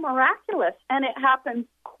so miraculous and it happens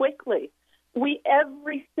quickly.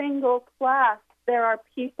 Every single class, there are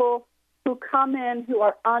people who come in who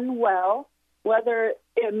are unwell, whether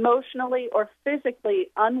emotionally or physically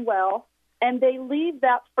unwell, and they leave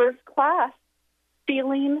that first class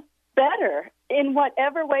feeling better in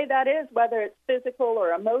whatever way that is, whether it's physical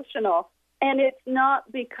or emotional. And it's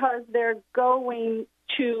not because they're going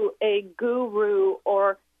to a guru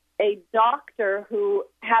or a doctor who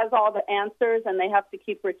has all the answers and they have to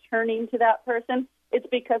keep returning to that person. It's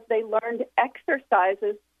because they learned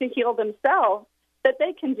exercises to heal themselves that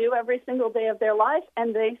they can do every single day of their life,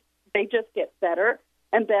 and they just get better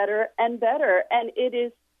and better and better. And it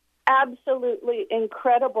is absolutely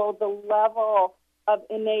incredible, the level of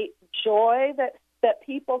innate joy that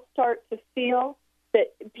people start to feel,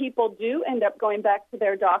 that people do end up going back to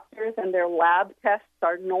their doctors and their lab tests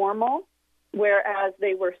are normal, whereas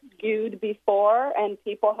they were skewed before and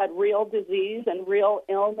people had real disease and real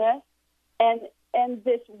illness. And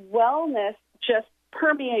this wellness just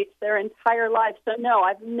permeates their entire life. So, no,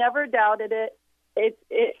 I've never doubted it. It's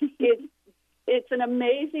an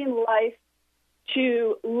amazing life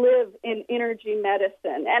to live in energy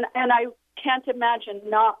medicine. And I can't imagine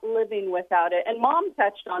not living without it. And Mom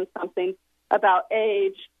touched on something about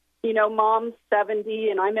age. You know, Mom's 70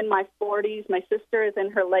 and I'm in my 40s. My sister is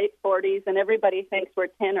in her late 40s, and everybody thinks we're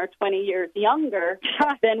 10 or 20 years younger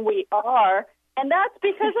than we are. And that's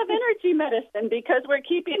because of energy medicine, because we're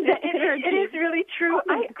keeping the energy. It is really true.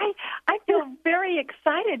 I feel very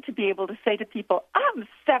excited to be able to say to people, I'm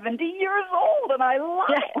 70 years old and I love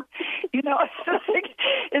it. You know,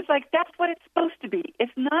 it's like that's what it's supposed to be.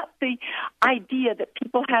 It's not the idea that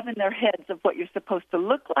people have in their heads of what you're supposed to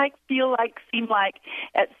look like, feel like, seem like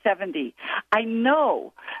at 70. I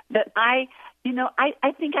know that I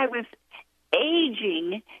think I was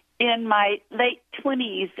aging in my late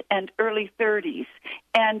 20s and early 30s,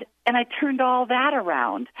 and I turned all that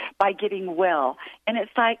around by getting well. And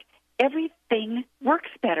it's like everything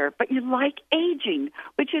works better, but you like aging,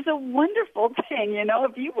 which is a wonderful thing. You know,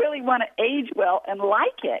 if you really want to age well and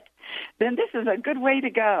like it, then this is a good way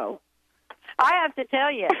to go. I have to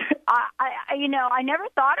tell you, I never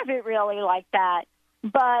thought of it really like that,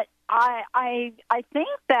 but I think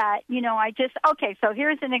that, so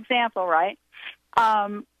here's an example, right?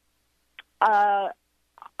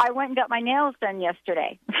 I went and got my nails done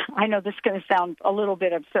yesterday. I know this is going to sound a little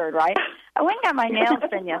bit absurd, right? I went and got my nails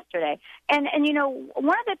done yesterday. And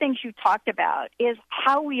one of the things you talked about is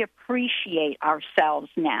how we appreciate ourselves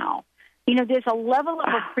now. You know, there's a level of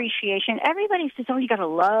appreciation. Everybody says, oh, you got to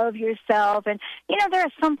love yourself. And, there are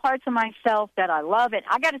some parts of myself that I love. And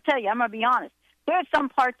I got to tell you, I'm going to be honest, there are some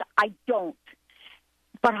parts I don't.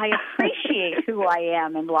 But I appreciate who I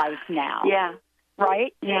am in life now. Yeah.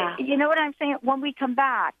 Right? Yeah. You know what I'm saying? When we come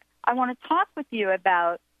back, I want to talk with you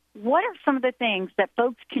about what are some of the things that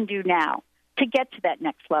folks can do now to get to that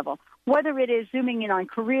next level, whether it is zooming in on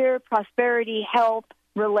career, prosperity, health,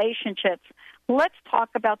 relationships. Let's talk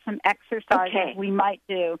about some exercises we might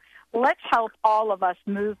do. Let's help all of us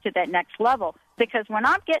move to that next level. Because when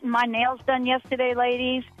I'm getting my nails done yesterday,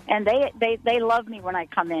 ladies, and they love me when I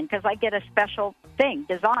come in because I get a special thing,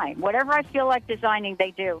 design. Whatever I feel like designing,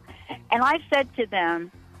 they do. And I said to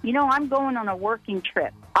them, I'm going on a working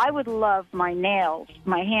trip. I would love my nails,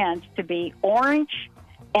 my hands, to be orange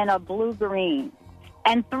and a blue-green.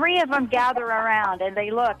 And 3 of them gather around, and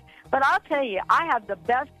they look. But I'll tell you, I have the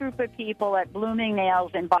best group of people at Blooming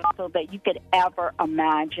Nails in Boston that you could ever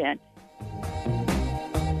imagine.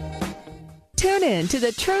 Tune in to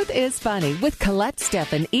The Truth is Funny with Colette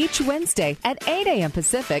Steffen each Wednesday at 8 a.m.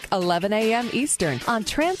 Pacific, 11 a.m. Eastern on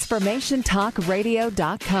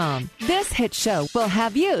TransformationTalkRadio.com. This hit show will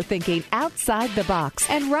have you thinking outside the box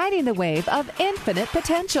and riding the wave of infinite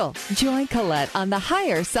potential. Join Colette on the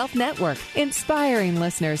Higher Self Network, inspiring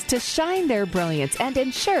listeners to shine their brilliance and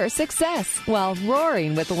ensure success while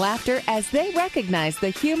roaring with laughter as they recognize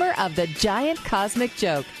the humor of the giant cosmic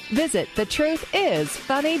joke. Visit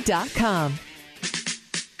thetruthисfunny.com.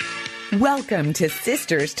 Welcome to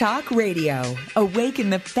Sisters Talk Radio. Awaken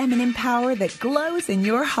the feminine power that glows in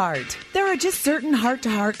your heart. There are just certain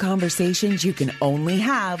heart-to-heart conversations you can only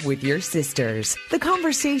have with your sisters. The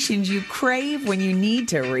conversations you crave when you need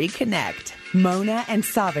to reconnect. Mona and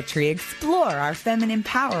Savitri explore our feminine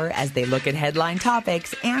power as they look at headline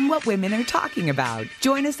topics and what women are talking about.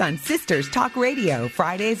 Join us on Sisters Talk Radio,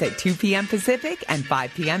 Fridays at 2 p.m. Pacific and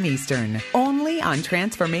 5 p.m. Eastern. Only on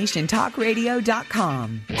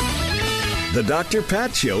TransformationTalkRadio.com. The Dr.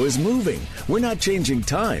 Pat Show is moving. We're not changing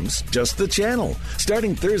times, just the channel.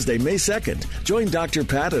 Starting Thursday, May 2nd, join Dr.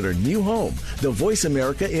 Pat at her new home, the Voice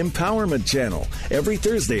America Empowerment Channel, every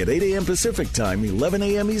Thursday at 8 a.m. Pacific Time, 11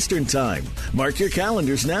 a.m. Eastern Time. Mark your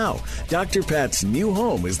calendars now. Dr. Pat's new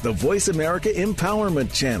home is the Voice America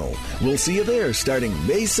Empowerment Channel. We'll see you there starting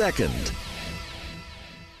May 2nd.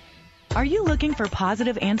 Are you looking for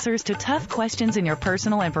positive answers to tough questions in your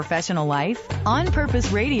personal and professional life? On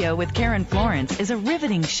Purpose Radio with Karen Florence is a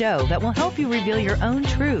riveting show that will help you reveal your own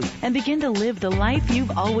truth and begin to live the life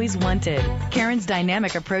you've always wanted. Karen's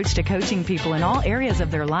dynamic approach to coaching people in all areas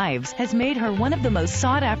of their lives has made her one of the most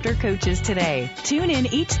sought-after coaches today. Tune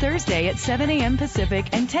in each Thursday at 7 a.m. Pacific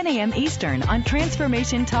and 10 a.m. Eastern on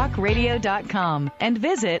TransformationTalkRadio.com and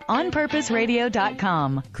visit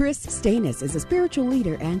OnPurposeRadio.com. Chris Stanis is a spiritual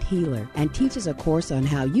leader and healer, and teaches a course on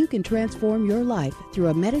how you can transform your life through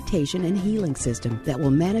a meditation and healing system that will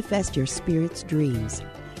manifest your spirit's dreams.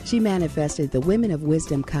 She manifested the Women of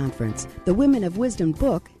Wisdom Conference, the Women of Wisdom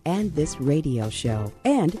book, and this radio show.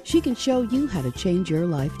 And she can show you how to change your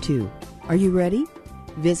life too. Are you ready?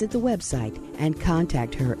 Visit the website and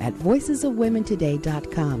contact her at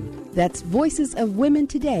voicesofwomentoday.com. That's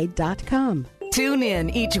voicesofwomentoday.com. Tune in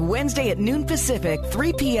each Wednesday at noon Pacific,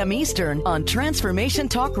 3 p.m. Eastern on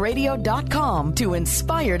TransformationTalkRadio.com to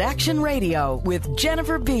Inspired Action Radio with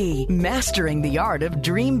Jennifer B. Mastering the art of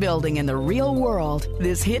dream building in the real world.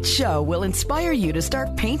 This hit show will inspire you to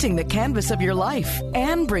start painting the canvas of your life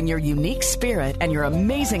and bring your unique spirit and your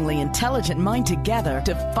amazingly intelligent mind together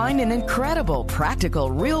to find an incredible, practical,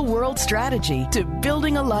 real-world strategy to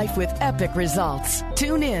building a life with epic results.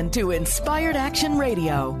 Tune in to Inspired Action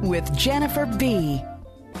Radio with Jennifer B.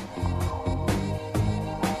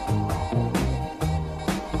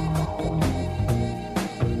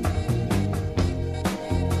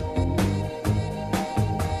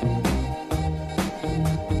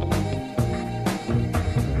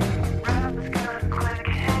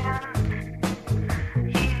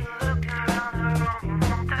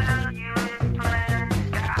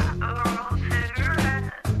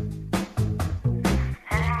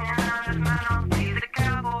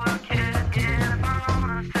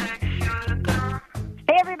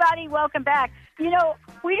 Welcome back. You know,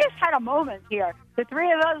 we just had a moment here. The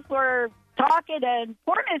three of us were talking, and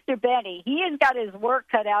poor Mr. Benny, he has got his work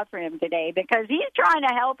cut out for him today because he's trying to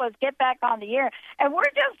help us get back on the air, and we're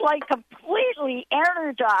just like completely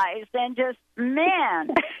energized and just,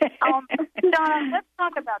 man. Donna, let's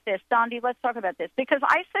talk about this. Dondi, let's talk about this, because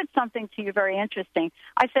I said something to you very interesting.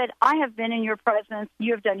 I said, I have been in your presence.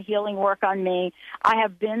 You have done healing work on me. I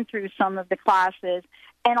have been through some of the classes,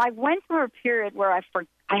 and I went through a period where I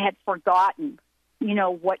had forgotten, you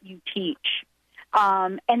know, what you teach.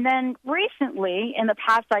 And then recently, in the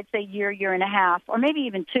past, I'd say year and a half, or maybe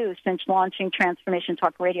even two, since launching Transformation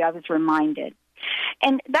Talk Radio, I was reminded.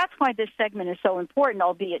 And that's why this segment is so important,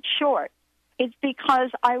 albeit short. It's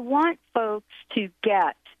because I want folks to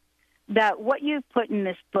get that what you've put in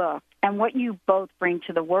this book and what you both bring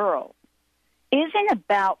to the world isn't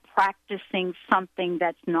about practicing something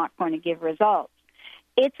that's not going to give results.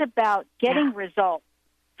 It's about getting results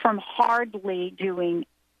from hardly doing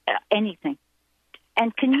anything.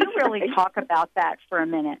 And can you really talk about that for a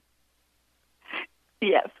minute?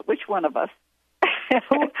 Yes. Which one of us?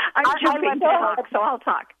 I'm jumping to talk, so I'll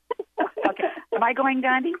talk. Okay. Am I going,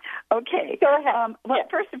 Dondi? Okay. Go ahead.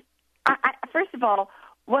 First of all,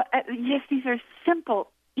 yes, these are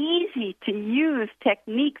simple, easy-to-use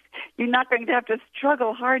techniques. You're not going to have to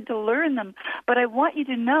struggle hard to learn them. But I want you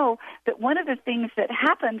to know that one of the things that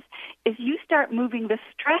happens is you start moving the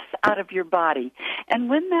stress out of your body. And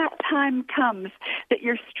when that time comes that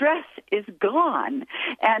your stress is gone,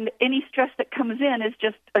 and any stress that comes in is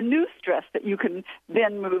just a new stress that you can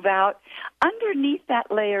then move out, underneath that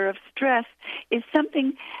layer of stress is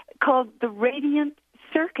something called the radiant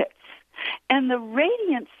circuits. And the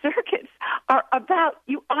radiant circuits are about,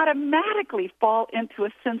 you automatically fall into a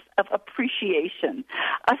sense of appreciation,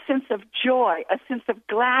 a sense of joy, a sense of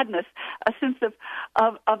gladness, a sense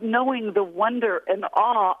of knowing the wonder and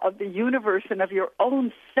awe of the universe and of your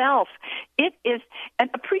own self. It is, and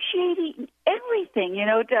appreciating everything,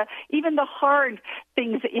 even the hard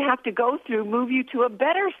things that you have to go through move you to a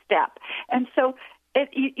better step. And so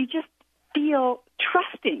you just feel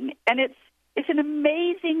trusting, and it's an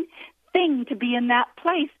amazing thing to be in that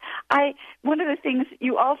place. One of the things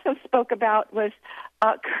you also spoke about was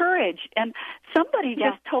courage, and somebody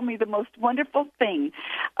just told me the most wonderful thing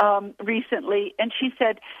recently, and she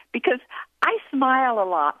said, because I smile a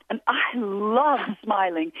lot, and I love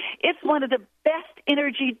smiling. It's one of the best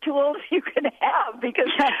energy tools you can have, because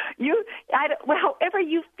however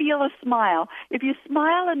you feel a smile, if you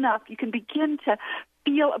smile enough, you can begin to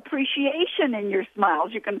feel appreciation in your smiles.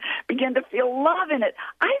 You can begin to feel love in it.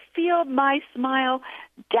 I feel my smile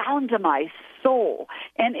down to my soul,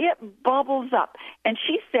 and it bubbles up. And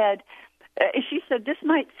she said, this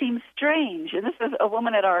might seem strange. And this is a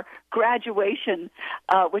woman at our graduation,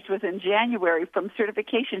 which was in January from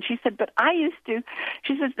certification. She said, but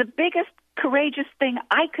she says, the biggest courageous thing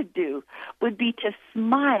I could do would be to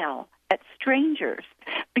smile at strangers,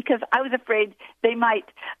 because I was afraid they might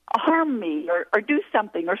harm me or do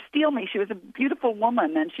something or steal me. She was a beautiful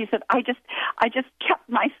woman, and she said, I just kept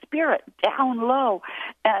my spirit down low.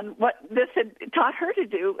 And what this had taught her to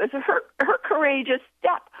do is her courageous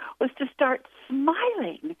step was to start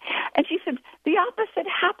smiling. And she said, the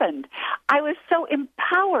opposite happened. I was so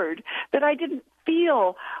empowered that I didn't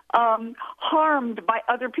feel harmed by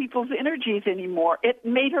other people's energies anymore. It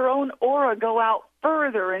made her own aura go out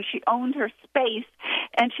further, and she owned her space.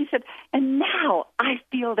 And she said, and now I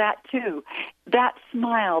feel that too. That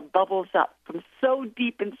smile bubbles up from so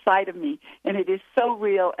deep inside of me, and it is so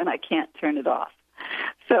real, and I can't turn it off.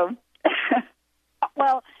 So,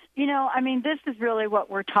 well, this is really what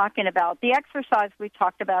we're talking about. The exercise we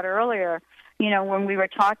talked about earlier, when we were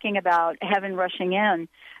talking about heaven rushing in,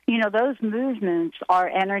 those movements are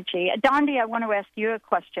energy. Dondi, I want to ask you a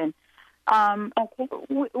question.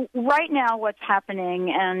 Right now, what's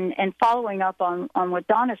happening, and following up on what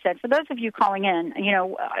Donna said, for those of you calling in,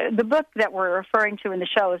 the book that we're referring to in the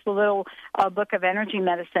show is the little book of energy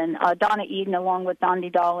medicine. Donna Eden, along with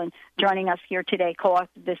Dondi Dahlin, joining us here today,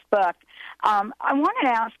 co-authored this book. I wanted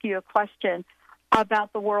to ask you a question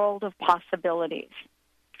about the world of possibilities,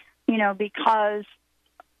 because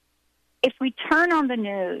if we turn on the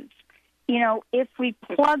news, if we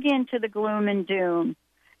plug into the gloom and doom,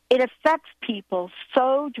 it affects people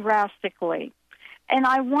so drastically. And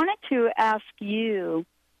I wanted to ask you,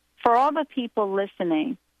 for all the people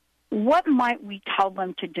listening, what might we tell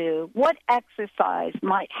them to do? What exercise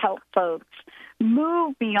might help folks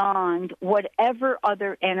move beyond whatever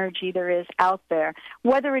other energy there is out there,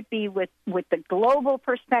 whether it be with the global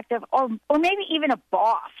perspective or maybe even a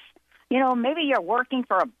boss? Maybe you're working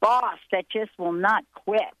for a boss that just will not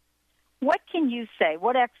quit. What can you say?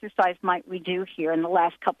 What exercise might we do here in the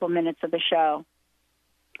last couple of minutes of the show?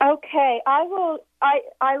 Okay, I will.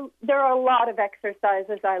 There are a lot of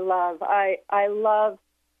exercises I love. I love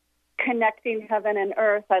connecting heaven and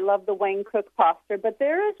earth. I love the Wayne Cook posture. But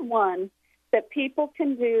there is one that people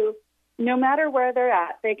can do no matter where they're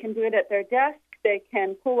at. They can do it at their desk. They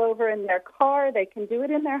can pull over in their car. They can do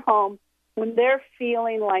it in their home when they're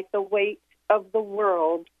feeling like the weight of the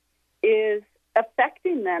world is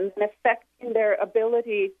affecting them and affecting their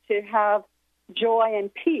ability to have joy and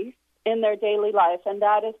peace in their daily life, and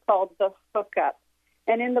that is called the hookup.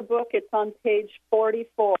 And in the book, it's on page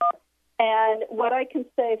 44. And what I can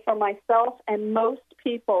say for myself and most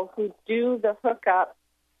people who do the hookup,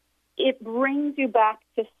 it brings you back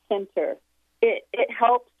to center. It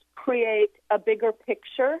helps create a bigger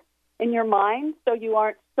picture in your mind so you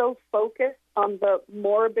aren't so focused on the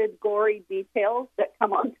morbid, gory details that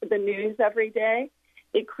come onto the news every day.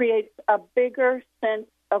 It creates a bigger sense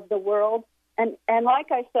of the world and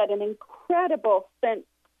like I said, an incredible sense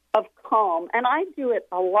of calm. And I do it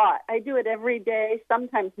a lot. I do it every day,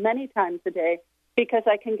 sometimes many times a day, because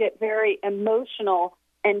I can get very emotional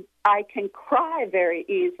and I can cry very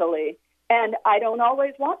easily. And I don't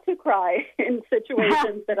always want to cry in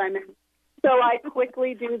situations that I'm in. So I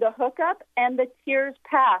quickly do the hookup, and the tears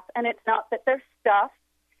pass. And it's not that they're stuffed,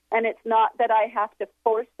 and it's not that I have to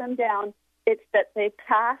force them down. It's that they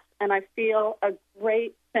pass, and I feel a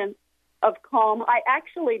great sense of calm. I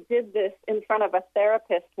actually did this in front of a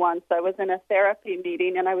therapist once. I was in a therapy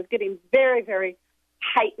meeting, and I was getting very, very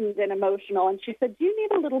heightened and emotional. And she said, "Do you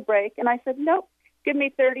need a little break?" And I said, "Nope, give me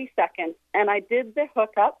 30 seconds." And I did the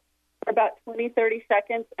hookup, for about 20, 30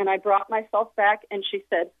 seconds, and I brought myself back, and she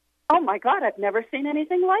said, "Oh, my God, I've never seen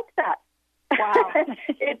anything like that." Wow.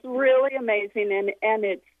 It's really amazing, and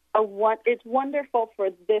it's wonderful for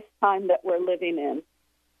this time that we're living in.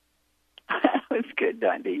 That was good,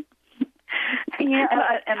 Dondi.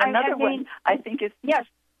 Yeah, and another one I think is yes.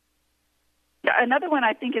 Yeah, another one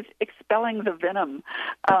I think is expelling the venom.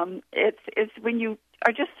 It's when you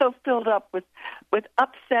are just so filled up with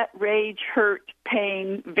upset, rage, hurt,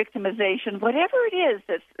 pain, victimization, whatever it is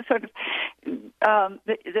that's sort of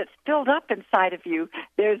that's filled up inside of you.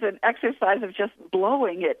 There's an exercise of just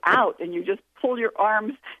blowing it out, and you just pull your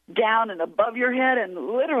arms down and above your head and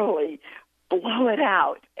literally blow it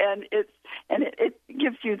out. And it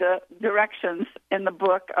gives you the directions in the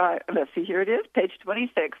book. Let's see, here it is, page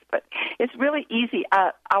 26. But it's really easy.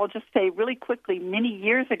 I'll just say really quickly, many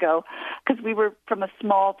years ago, because we were from a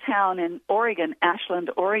small town in Oregon,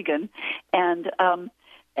 Ashland, Oregon, and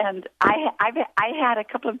I had a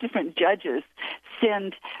couple of different judges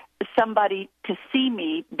send somebody to see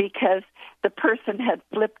me because the person had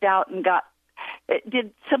flipped out and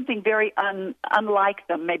did something very unlike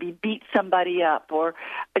them, maybe beat somebody up or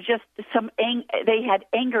just they had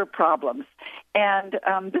anger problems. And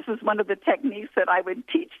this was one of the techniques that I would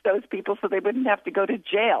teach those people so they wouldn't have to go to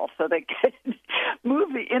jail, so they could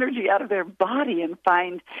move the energy out of their body and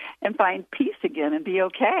find peace again and be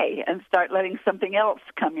okay and start letting something else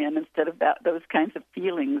come in instead of those kinds of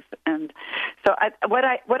feelings. And so what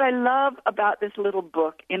I love about this little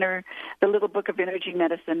book, the Little Book of Energy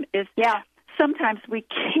Medicine, is sometimes we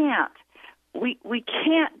can't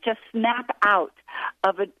just snap out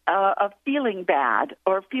of feeling bad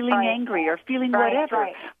or feeling angry or feeling whatever,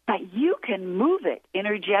 but you can move it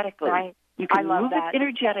energetically. Right. You can move it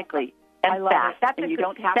energetically and fast, and you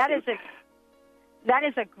don't have to. That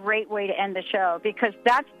is a great way to end the show, because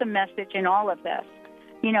that's the message in all of this.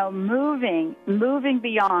 You know, moving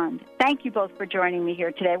beyond. Thank you both for joining me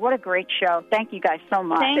here today. What a great show. Thank you guys so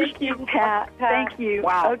much. Thank you, Pat. Thank you.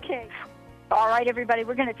 Wow. Okay. All right, everybody,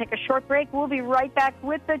 we're going to take a short break. We'll be right back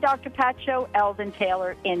with the Dr. Pat Show, Eldon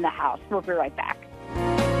Taylor in the house. We'll be right back.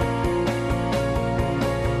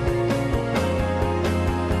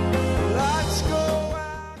 Let's go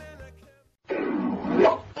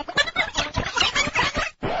out.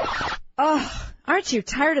 Oh, aren't you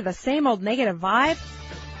tired of the same old negative vibe?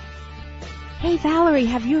 Hey, Valerie,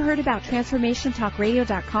 have you heard about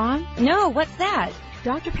TransformationTalkRadio.com? No, what's that?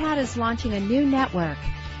 Dr. Pat is launching a new network.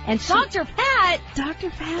 And Dr. Pat? Dr.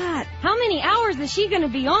 Pat. How many hours is she going to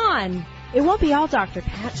be on? It won't be all Dr.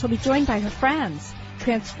 Pat. She'll be joined by her friends,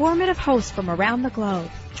 transformative hosts from around the globe.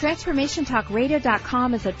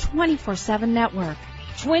 TransformationTalkRadio.com is a 24/7 network.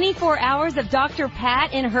 24 hours of Dr.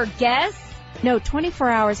 Pat and her guests? No, 24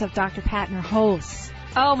 hours of Dr. Pat and her hosts.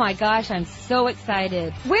 Oh my gosh, I'm so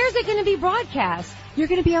excited. Where's it going to be broadcast? You're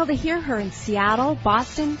going to be able to hear her in Seattle,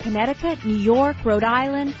 Boston, Connecticut, New York, Rhode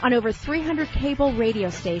Island, on over 300 cable radio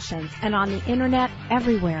stations, and on the internet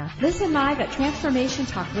everywhere. Listen live at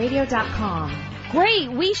TransformationTalkRadio.com. Great,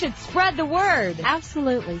 we should spread the word.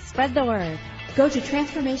 Absolutely, spread the word. Go to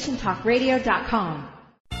TransformationTalkRadio.com.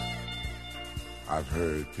 I've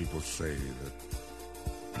heard people say that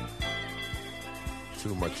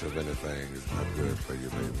too much of anything is not good for you,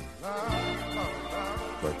 baby.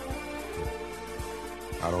 But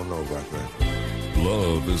I don't know about that.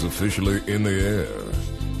 Love is officially in the air.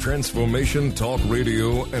 Transformation Talk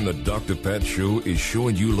Radio and the Dr. Pat Show is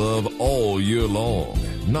showing you love all year long,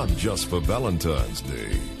 not just for Valentine's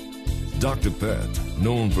Day. Dr. Pat,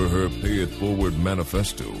 known for her Pay It Forward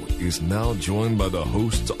manifesto, is now joined by the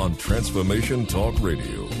hosts on Transformation Talk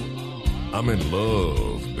Radio. I'm in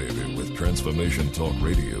love, baby, with Transformation Talk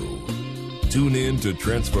Radio. Tune in to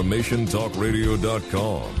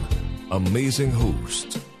TransformationTalkRadio.com. Amazing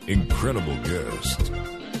host, incredible guest.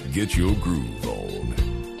 Get your groove on.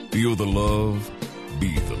 Feel the love,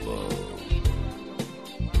 be the love.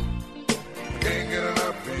 Can't get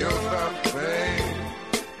enough of your love, babe.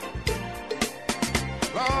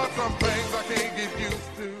 Lord, some things I can't get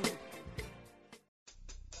used to.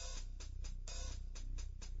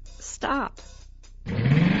 Stop.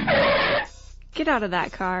 Get out of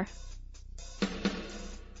that car.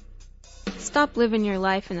 Stop living your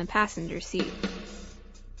life in the passenger seat.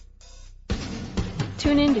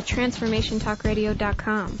 Tune in to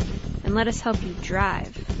TransformationTalkRadio.com and let us help you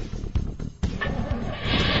drive.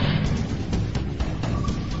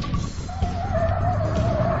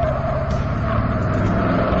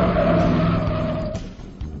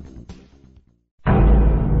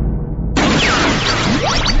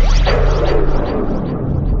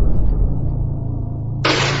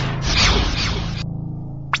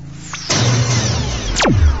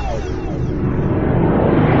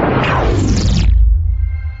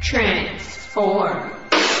 Transform.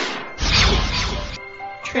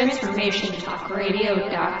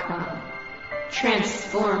 TransformationTalkRadio.com.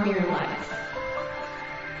 Transform your life.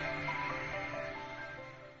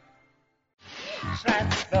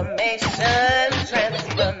 Transformation,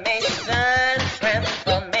 transformation,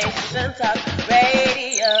 transformation talk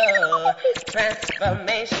radio.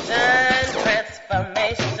 Transformation,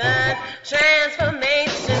 transformation,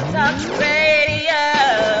 transformation talk radio.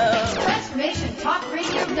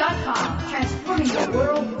 TransformationTalkRadio.com. Transforming the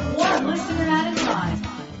world one listener